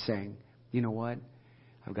by saying, you know what?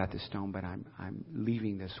 I've got this stone, but I'm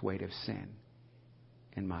leaving this weight of sin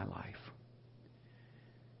in my life.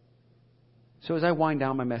 So as I wind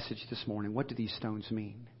down my message this morning, what do these stones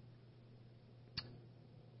mean?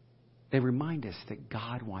 They remind us that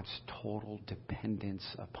God wants total dependence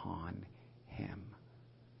upon Him.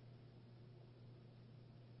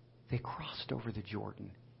 They crossed over the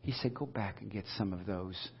Jordan. He said, go back and get some of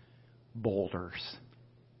those boulders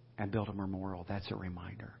and build a memorial. That's a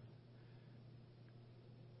reminder.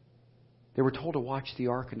 They were told to watch the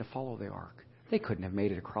ark and to follow the ark. They couldn't have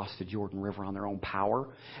made it across the Jordan River on their own power.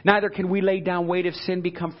 Neither can we lay down weight of sin,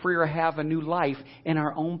 become free, or have a new life in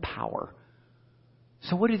our own power.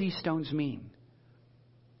 So what do these stones mean?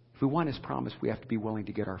 If we want His promise, we have to be willing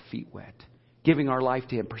to get our feet wet. Giving our life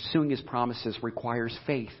to Him, pursuing His promises requires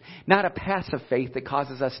faith. Not a passive faith that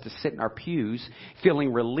causes us to sit in our pews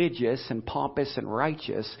feeling religious and pompous and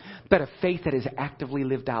righteous, but a faith that is actively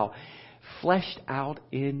lived out, fleshed out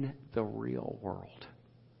in the real world.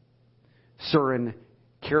 Søren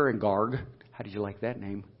Kierkegaard, how did you like that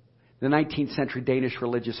name? The 19th century Danish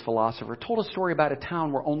religious philosopher told a story about a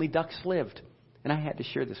town where only ducks lived. And I had to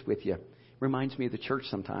share this with you. It reminds me of the church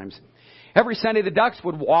sometimes. Every Sunday the ducks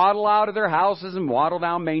would waddle out of their houses and waddle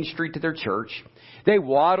down Main Street to their church. They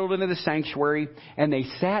waddled into the sanctuary and they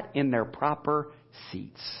sat in their proper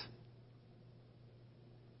seats.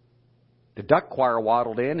 The duck choir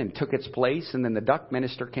waddled in and took its place, and then the duck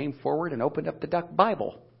minister came forward and opened up the duck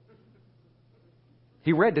Bible.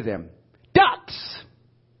 He read to them, ducks!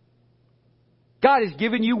 God has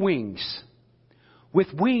given you wings. With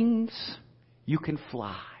wings, you can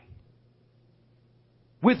fly.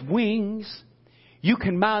 With wings, you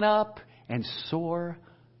can mount up and soar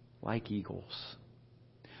like eagles.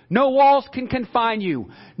 No walls can confine you.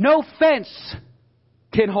 No fence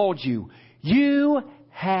can hold you. You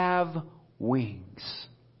have wings.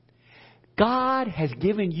 God has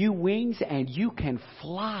given you wings and you can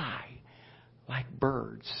fly like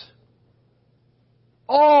birds.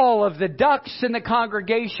 All of the ducks in the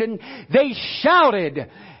congregation, they shouted,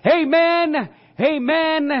 amen,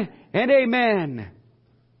 amen, and amen.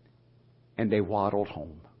 And they waddled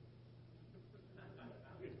home.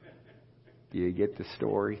 Do you get the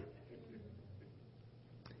story?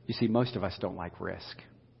 You see, most of us don't like risk.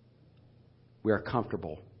 We are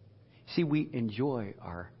comfortable. See, we enjoy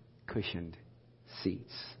our cushioned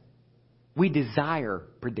seats. We desire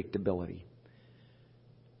predictability.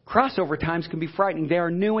 Crossover times can be frightening. They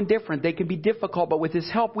are new and different. They can be difficult, but with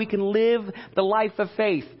His help, we can live the life of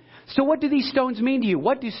faith. So what do these stones mean to you?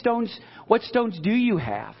 What stones do you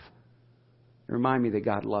have? They remind me that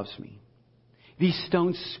God loves me. These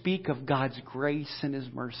stones speak of God's grace and His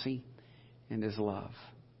mercy and His love.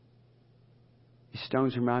 You These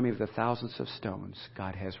stones remind me of the thousands of stones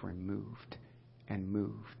God has removed and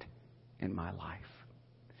moved in my life.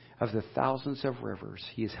 Of the thousands of rivers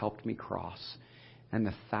He has helped me cross, and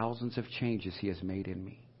the thousands of changes He has made in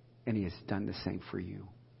me. And He has done the same for you.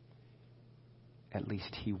 At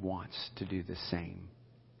least He wants to do the same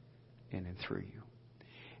in and through you.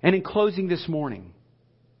 And in closing this morning,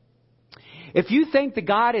 if you think that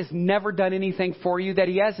God has never done anything for you, that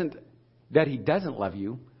He doesn't love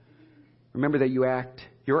you, remember that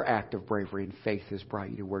your act of bravery and faith has brought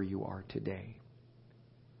you to where you are today.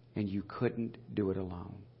 And you couldn't do it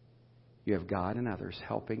alone. You have God and others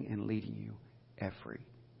helping and leading you every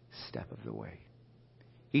step of the way.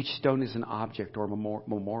 Each stone is an object or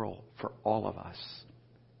memorial for all of us.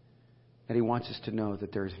 And He wants us to know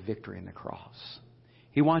that there is victory in the cross.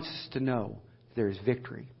 He wants us to know there is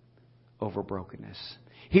victory over brokenness.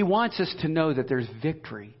 He wants us to know that there's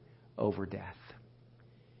victory over death.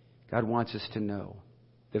 God wants us to know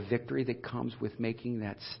the victory that comes with making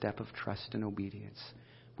that step of trust and obedience,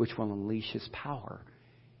 which will unleash His power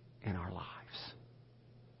in our lives.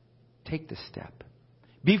 Take the step.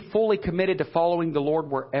 Be fully committed to following the Lord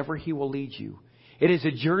wherever He will lead you. It is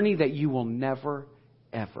a journey that you will never,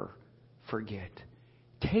 ever forget.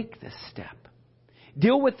 Take the step.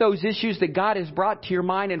 Deal with those issues that God has brought to your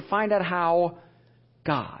mind and find out how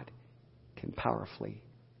God can powerfully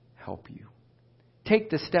help you.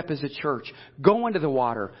 Take the step as a church. Go into the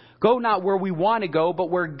water. Go not where we want to go,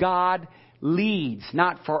 but where God leads.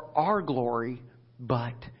 Not for our glory,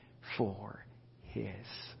 but for His.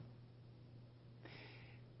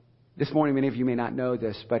 This morning, many of you may not know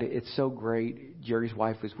this, but it's so great. Jerry's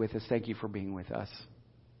wife was with us. Thank you for being with us.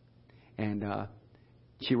 And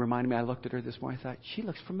she reminded me, I looked at her this morning, I thought, she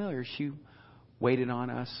looks familiar. She waited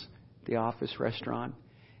on us at the office restaurant.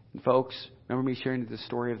 And folks, remember me sharing the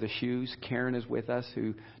story of the shoes? Karen is with us,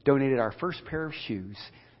 who donated our first pair of shoes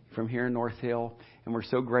from here in North Hill. And we're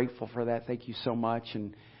so grateful for that. Thank you so much.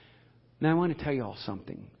 And now I want to tell you all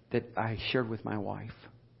something that I shared with my wife.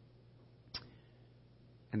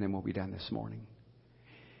 And then we'll be done this morning.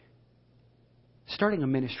 Starting a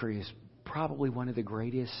ministry is probably one of the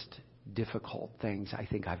greatest difficult things I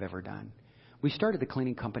think I've ever done. We started the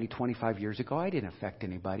cleaning company 25 years ago. I didn't affect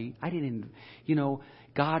anybody.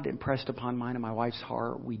 God impressed upon mine and my wife's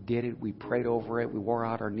heart. We did it. We prayed over it. We wore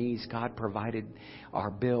out our knees. God provided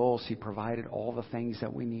our bills. He provided all the things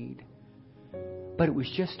that we need. But it was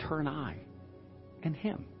just her and I and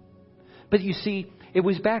Him. But you see, it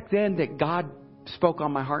was back then that God spoke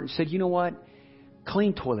on my heart and said, you know what?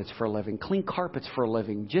 Clean toilets for a living. Clean carpets for a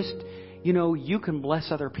living. Just, you can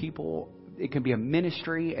bless other people. It can be a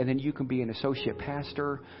ministry, and then you can be an associate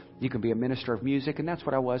pastor. You can be a minister of music, and that's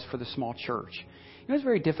what I was for the small church. It was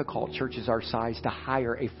very difficult, churches our size, to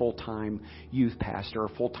hire a full-time youth pastor or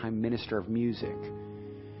full-time minister of music.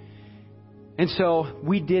 And so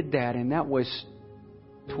we did that, and that was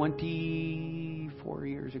 24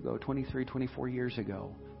 years ago, 23, 24 years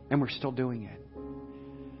ago, and we're still doing it.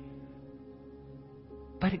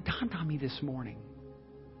 But it dawned on me this morning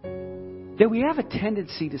that we have a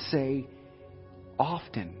tendency to say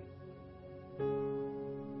often,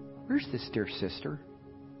 where's this dear sister?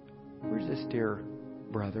 Where's this dear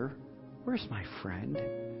brother? Where's my friend?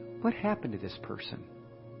 What happened to this person?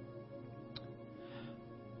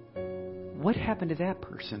 What happened to that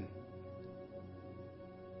person?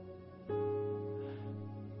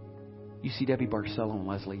 You see Debbie Barcelo and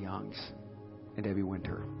Leslie Youngs and Debbie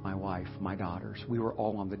Winter, my wife, my daughters. We were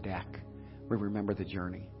all on the deck. We remember the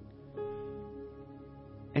journey.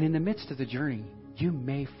 And in the midst of the journey, you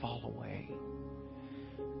may fall away.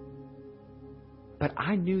 But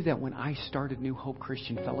I knew that when I started New Hope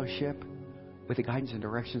Christian Fellowship with the guidance and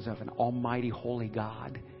directions of an almighty, holy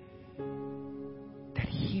God, that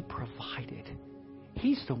He provided.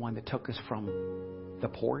 He's the one that took us from the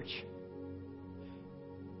porch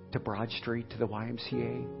to Broad Street, to the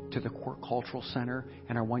YMCA, to the Court Cultural Center,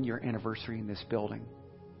 and our 1-year anniversary in this building.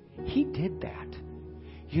 He did that.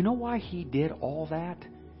 You know why He did all that?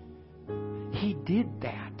 He did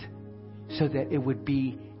that so that it would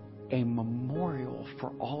be a memorial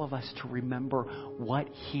for all of us to remember what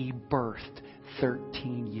He birthed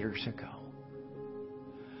 13 years ago.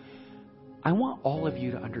 I want all of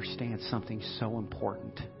you to understand something so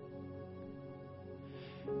important.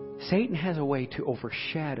 Satan has a way to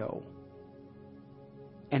overshadow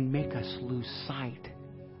and make us lose sight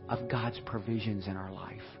of God's provisions in our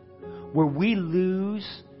life, where we lose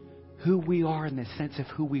who we are in the sense of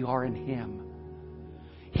who we are in Him.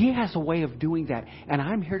 He has a way of doing that. And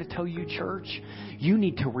I'm here to tell you, church, you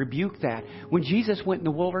need to rebuke that. When Jesus went in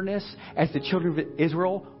the wilderness, as the children of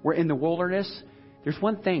Israel were in the wilderness, there's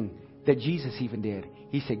one thing. that Jesus even did.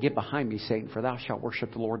 He said, "Get behind me, Satan, for thou shalt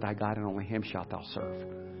worship the Lord thy God, and only him shalt thou serve."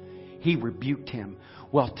 He rebuked him.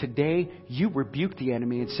 Well, today you rebuke the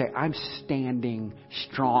enemy and say, "I'm standing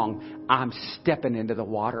strong. I'm stepping into the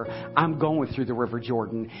water. I'm going through the River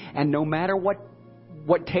Jordan. And no matter what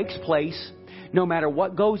takes place, no matter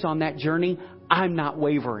what goes on that journey, I'm not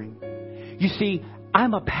wavering." You see,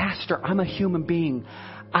 I'm a pastor. I'm a human being.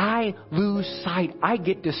 I lose sight. I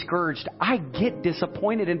get discouraged. I get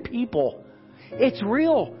disappointed in people. It's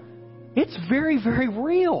real. It's very, very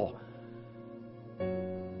real.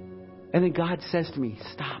 And then God says to me,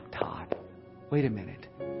 "Stop, Todd. Wait a minute.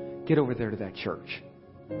 Get over there to that church.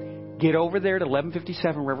 Get over there to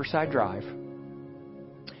 1157 Riverside Drive.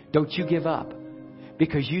 Don't you give up.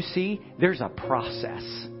 Because you see, there's a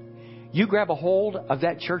process. You grab a hold of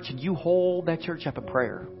that church and you hold that church up in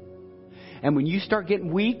prayer. And when you start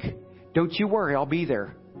getting weak, don't you worry, I'll be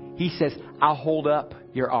there." He says, "I'll hold up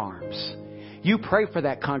your arms." You pray for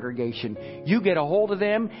that congregation. You get a hold of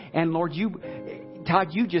them, and Lord, Todd,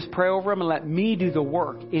 you just pray over them and let me do the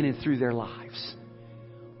work in and through their lives.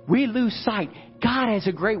 We lose sight. God has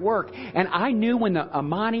a great work. And I knew when the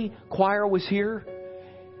Amani choir was here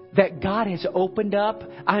that God has opened up.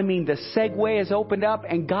 I mean, the segue has opened up,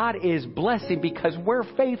 and God is blessing because we're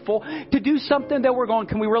faithful to do something that we're going,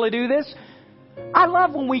 "Can we really do this?" I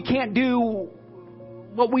love when we can't do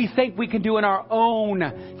what we think we can do in our own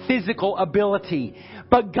physical ability.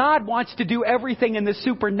 But God wants to do everything in the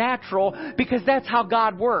supernatural because that's how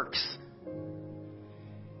God works.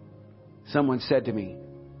 Someone said to me,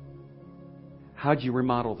 "How'd you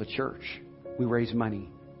remodel the church?" We raised money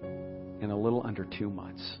in a little under 2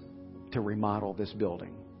 months to remodel this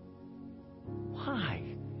building. Why?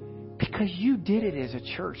 Because you did it as a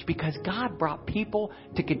church. Because God brought people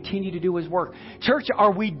to continue to do His work. Church,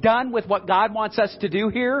 are we done with what God wants us to do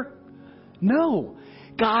here? No.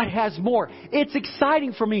 God has more. It's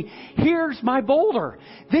exciting for me. Here's my boulder.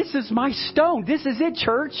 This is my stone. This is it,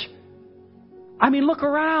 church. I mean, look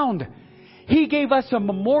around. He gave us a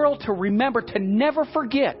memorial to remember, to never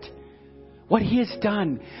forget what He has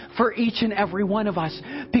done for each and every one of us.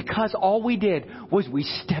 Because all we did was we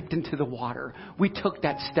stepped into the water. We took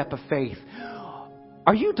that step of faith.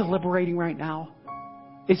 Are you deliberating right now?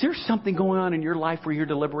 Is there something going on in your life where you're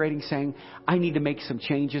deliberating, saying, "I need to make some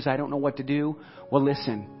changes. I don't know what to do"? Well,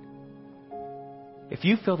 listen. If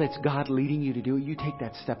you feel that's God leading you to do it, you take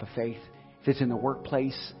that step of faith. If it's in the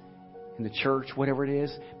workplace, in the church, whatever it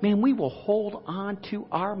is, man, we will hold on to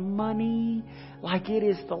our money like it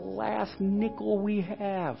is the last nickel we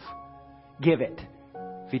have. Give it.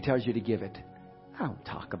 If He tells you to give it. I don't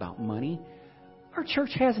talk about money. Our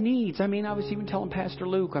church has needs. I mean, I was even telling Pastor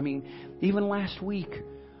Luke, even last week,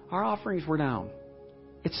 our offerings were down.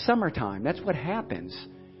 It's summertime. That's what happens.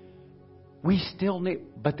 We still need,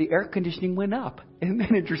 but the air conditioning went up. Isn't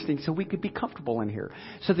that interesting? So we could be comfortable in here.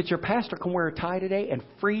 So that your pastor can wear a tie today and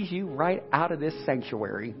freeze you right out of this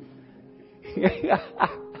sanctuary.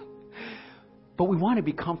 But we want to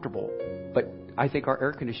be comfortable. But I think our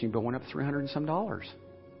air conditioning bill went up $300 and some.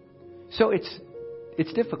 So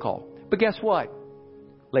it's difficult. But guess what?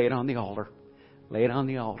 Lay it on the altar. Lay it on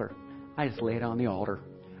the altar. I just lay it on the altar.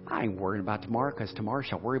 I ain't worrying about tomorrow, because tomorrow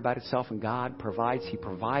shall worry about itself, and God provides. He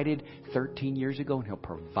provided 13 years ago, and He'll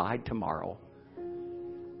provide tomorrow.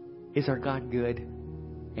 Is our God good?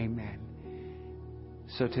 Amen.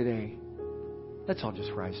 So today, let's all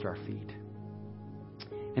just rise to our feet.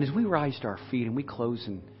 And as we rise to our feet and we close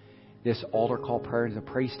in this altar call prayer and the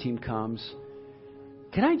praise team comes,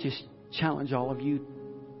 can I just challenge all of you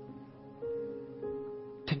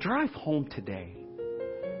to drive home today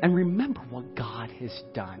and remember what God has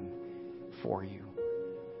done for you.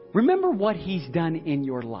 Remember what He's done in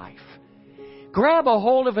your life. Grab a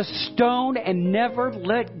hold of a stone and never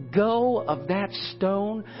let go of that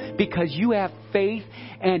stone, because you have faith,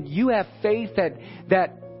 and you have faith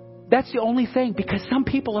that's the only thing, because some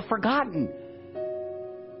people have forgotten.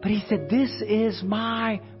 But He said, "This is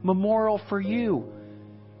my memorial for you."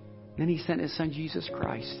 Then He sent His Son Jesus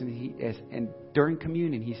Christ, and during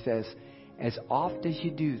communion He says, "As oft as you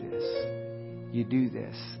do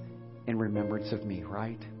this in remembrance of me,"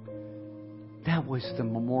 right? That was the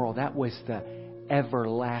memorial. That was the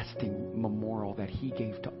everlasting memorial that He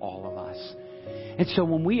gave to all of us. And so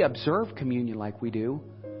when we observe communion like we do,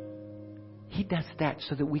 He does that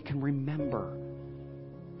so that we can remember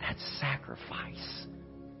that sacrifice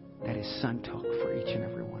that His Son took for each and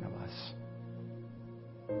every one of us.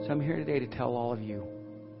 So I'm here today to tell all of you,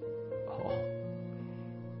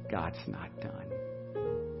 God's not done.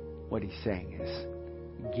 What He's saying is,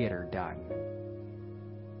 get her done.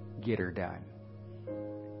 Get her done.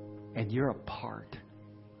 And you're a part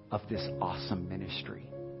of this awesome ministry.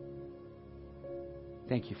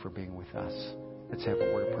 Thank you for being with us. Let's have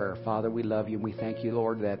a word of prayer. Father, we love you and we thank you,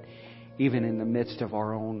 Lord, that even in the midst of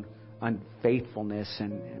our own unfaithfulness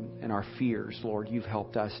and our fears, Lord, you've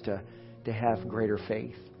helped us to have greater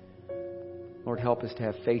faith. Lord, help us to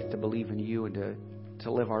have faith to believe in you and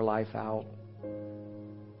to live our life out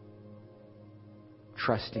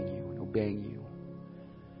trusting you and obeying you.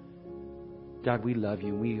 God, we love you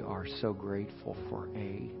and we are so grateful for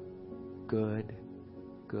a good,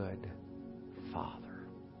 good Father.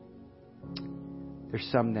 There's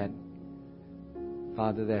some that,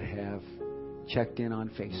 Father, that have checked in on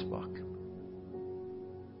Facebook.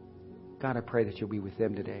 God, I pray that you'll be with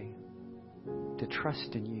them today, to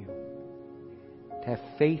trust in you, to have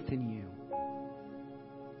faith in you.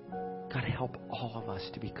 God, help all of us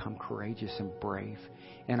to become courageous and brave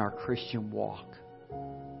in our Christian walk,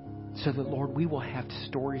 so that, Lord, we will have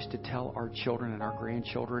stories to tell our children and our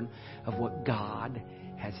grandchildren of what God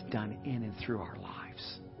has done in and through our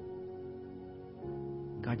lives.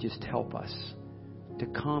 God, just help us to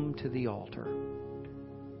come to the altar,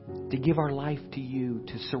 to give our life to you,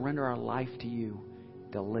 to surrender our life to you,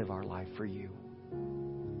 to live our life for you.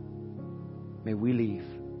 May we leave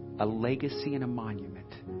a legacy and a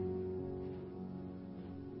monument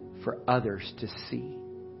for others to see,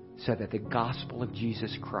 so that the gospel of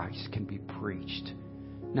Jesus Christ can be preached,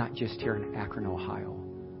 not just here in Akron, Ohio,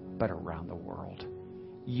 but around the world.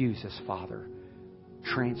 Use us, Father.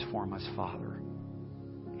 Transform us, Father.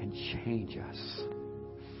 And change us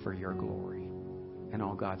for your glory. And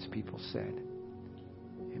all God's people said,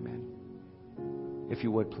 amen. If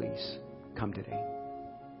you would, please come today.